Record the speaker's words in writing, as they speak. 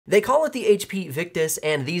They call it the HP Victus,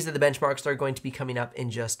 and these are the benchmarks that are going to be coming up in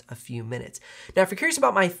just a few minutes. Now, if you're curious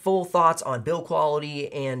about my full thoughts on build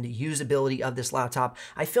quality and usability of this laptop,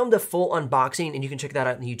 I filmed a full unboxing, and you can check that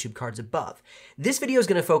out in the YouTube cards above. This video is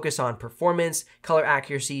going to focus on performance, color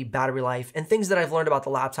accuracy, battery life, and things that I've learned about the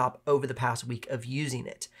laptop over the past week of using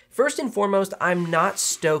it. First and foremost, I'm not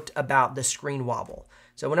stoked about the screen wobble.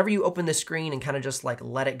 So whenever you open the screen and kind of just like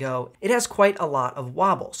let it go, it has quite a lot of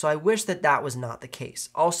wobble. So I wish that that was not the case.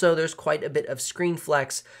 Also, there's quite a bit of screen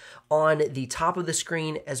flex on the top of the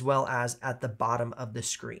screen as well as at the bottom of the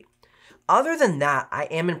screen. Other than that, I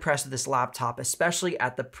am impressed with this laptop, especially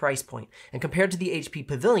at the price point. And compared to the HP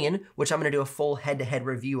Pavilion, which I'm going to do a full head-to-head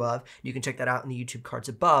review of, you can check that out in the YouTube cards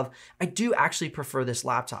above, I do actually prefer this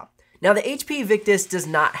laptop. Now, the HP Victus does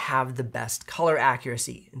not have the best color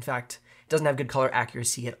accuracy. In fact, doesn't have good color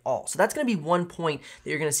accuracy at all. So that's going to be one point that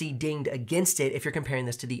you're going to see dinged against it if you're comparing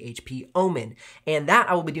this to the HP Omen. And that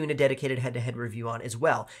I will be doing a dedicated head-to-head review on as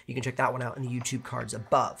well. You can check that one out in the YouTube cards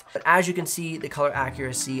above. But as you can see, the color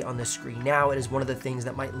accuracy on the screen now, it is one of the things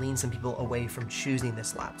that might lean some people away from choosing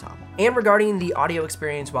this laptop. And regarding the audio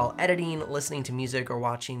experience while editing, listening to music, or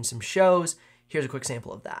watching some shows, here's a quick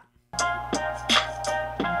sample of that.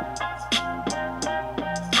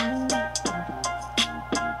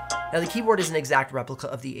 Now, the keyboard is an exact replica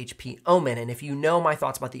of the HP Omen, and if you know my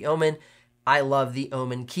thoughts about the Omen, I love the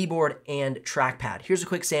Omen keyboard and trackpad. Here's a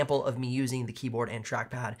quick sample of me using the keyboard and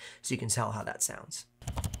trackpad so you can tell how that sounds.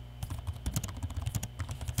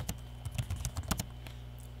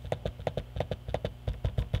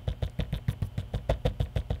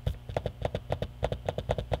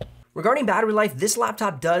 Regarding battery life, this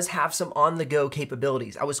laptop does have some on-the-go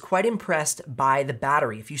capabilities. I was quite impressed by the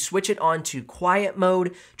battery. If you switch it on to quiet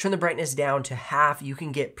mode, turn the brightness down to half, you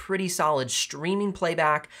can get pretty solid streaming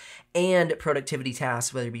playback and productivity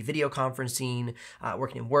tasks, whether it be video conferencing,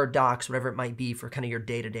 working in Word docs, whatever it might be for kind of your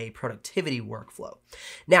day-to-day productivity workflow.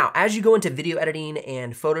 Now, as you go into video editing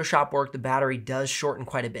and Photoshop work, the battery does shorten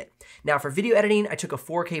quite a bit. Now, for video editing, I took a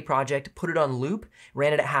 4K project, put it on loop,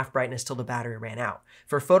 ran it at half brightness till the battery ran out.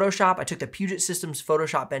 For Photoshop, I took the Puget Systems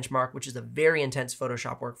Photoshop benchmark, which is a very intense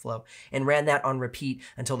Photoshop workflow, and ran that on repeat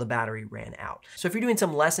until the battery ran out. So if you're doing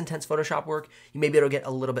some less intense Photoshop work, you may be able to get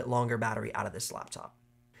a little bit longer battery out of this laptop.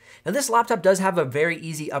 Now, this laptop does have a very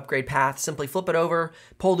easy upgrade path. Simply flip it over,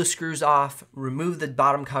 pull the screws off, remove the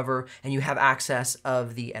bottom cover, and you have access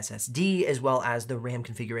of the SSD as well as the RAM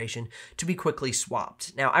configuration to be quickly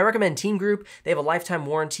swapped. Now, I recommend Team Group. They have a lifetime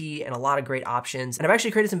warranty and a lot of great options. And I've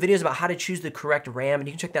actually created some videos about how to choose the correct RAM, and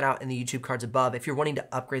you can check that out in the YouTube cards above if you're wanting to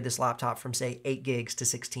upgrade this laptop from, say, 8 gigs to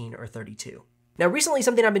 16 or 32. Now, recently,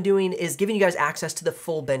 something I've been doing is giving you guys access to the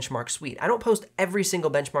full benchmark suite. I don't post every single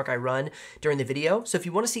benchmark I run during the video, so if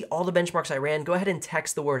you want to see all the benchmarks I ran, go ahead and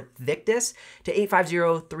text the word Victus to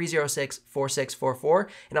 850-306-4644,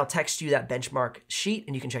 and I'll text you that benchmark sheet,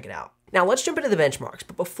 and you can check it out. Now, let's jump into the benchmarks,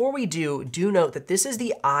 but before we do note that this is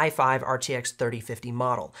the i5 RTX 3050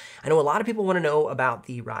 model. I know a lot of people want to know about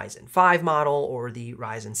the Ryzen 5 model or the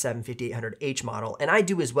Ryzen 7 5800H model, and I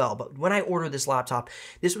do as well, but when I ordered this laptop,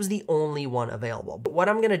 this was the only one available. But what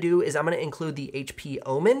I'm going to do is I'm going to include the HP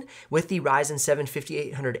Omen with the Ryzen 7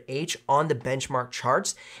 5800H on the benchmark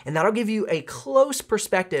charts, and that'll give you a close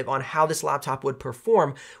perspective on how this laptop would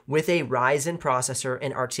perform with a Ryzen processor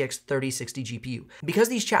and RTX 3060 GPU. Because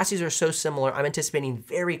these chassis are so similar, I'm anticipating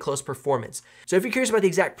very close performance. So if you're curious about the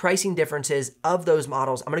exact pricing differences of those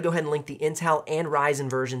models, I'm going to go ahead and link the Intel and Ryzen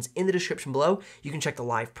versions in the description below. You can check the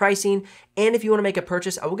live pricing. And if you want to make a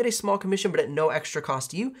purchase, I will get a small commission, but at no extra cost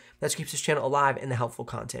to you. That keeps this channel alive and the helpful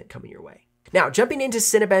content coming your way. Now, jumping into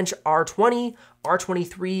Cinebench R20,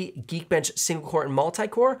 R23, Geekbench single core and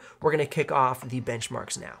multi-core, we're going to kick off the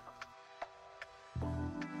benchmarks now.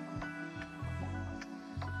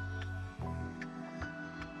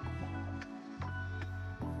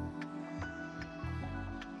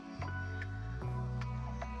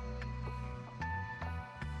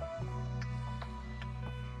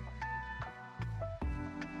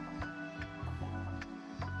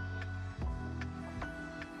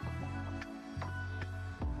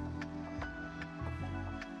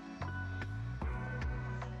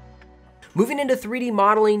 Moving into 3D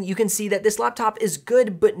modeling, you can see that this laptop is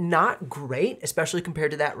good, but not great, especially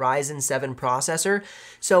compared to that Ryzen 7 processor.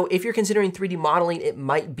 So if you're considering 3D modeling, it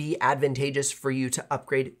might be advantageous for you to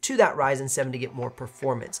upgrade to that Ryzen 7 to get more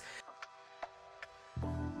performance.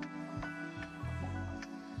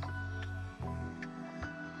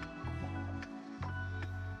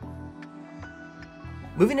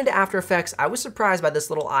 Moving into After Effects, I was surprised by this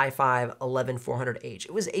little i5 11400H.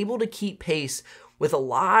 It was able to keep pace with a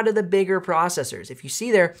lot of the bigger processors. If you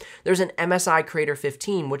see there's an MSI Creator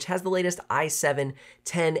 15, which has the latest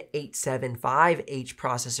i7-10875H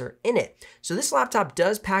processor in it. So this laptop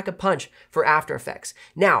does pack a punch for After Effects.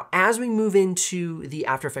 Now, as we move into the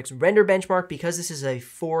After Effects render benchmark, because this is a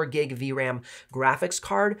 4 gig VRAM graphics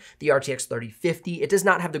card, the RTX 3050, it does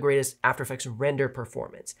not have the greatest After Effects render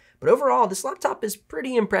performance. But overall, this laptop is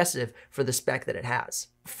pretty impressive for the spec that it has.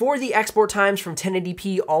 For the export times from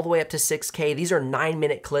 1080p all the way up to 6K, these are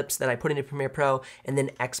 9-minute clips that I put into Premiere Pro and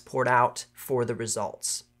then export out for the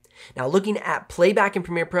results. Now, looking at playback in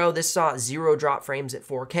Premiere Pro, this saw 0 drop frames at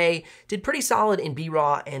 4K, did pretty solid in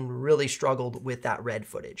B-Raw, and really struggled with that red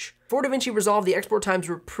footage. For DaVinci Resolve, the export times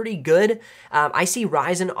were pretty good. I see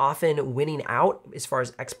Ryzen often winning out as far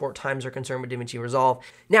as export times are concerned with DaVinci Resolve.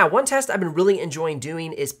 Now, one test I've been really enjoying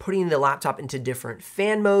doing is putting the laptop into different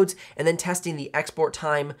fan modes and then testing the export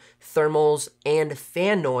time, thermals, and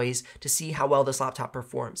fan noise to see how well this laptop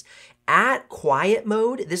performs. At quiet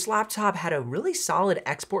mode, this laptop had a really solid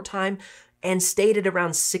export time and stayed at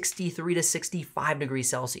around 63 to 65 degrees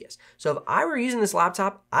Celsius. So if I were using this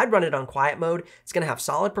laptop, I'd run it on quiet mode. It's gonna have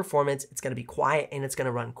solid performance, it's gonna be quiet, and it's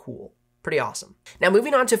gonna run cool. Pretty awesome. Now,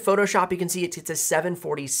 moving on to Photoshop, you can see it's a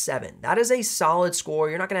 747. That is a solid score.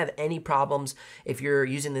 You're not gonna have any problems if you're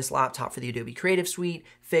using this laptop for the Adobe Creative Suite,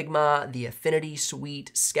 Figma, the Affinity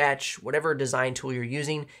Suite, Sketch, whatever design tool you're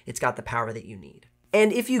using, it's got the power that you need.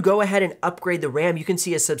 And if you go ahead and upgrade the RAM, you can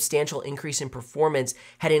see a substantial increase in performance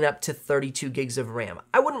heading up to 32 gigs of RAM.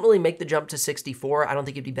 I wouldn't really make the jump to 64. I don't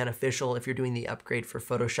think it'd be beneficial if you're doing the upgrade for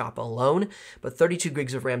Photoshop alone, but 32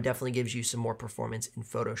 gigs of RAM definitely gives you some more performance in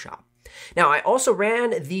Photoshop. Now, I also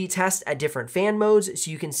ran the test at different fan modes,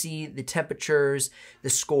 so you can see the temperatures, the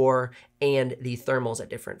score, and the thermals at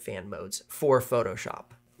different fan modes for Photoshop.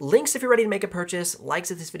 Links if you're ready to make a purchase,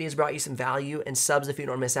 likes if this video has brought you some value, and subs if you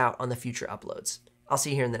don't want to miss out on the future uploads. I'll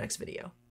see you here in the next video.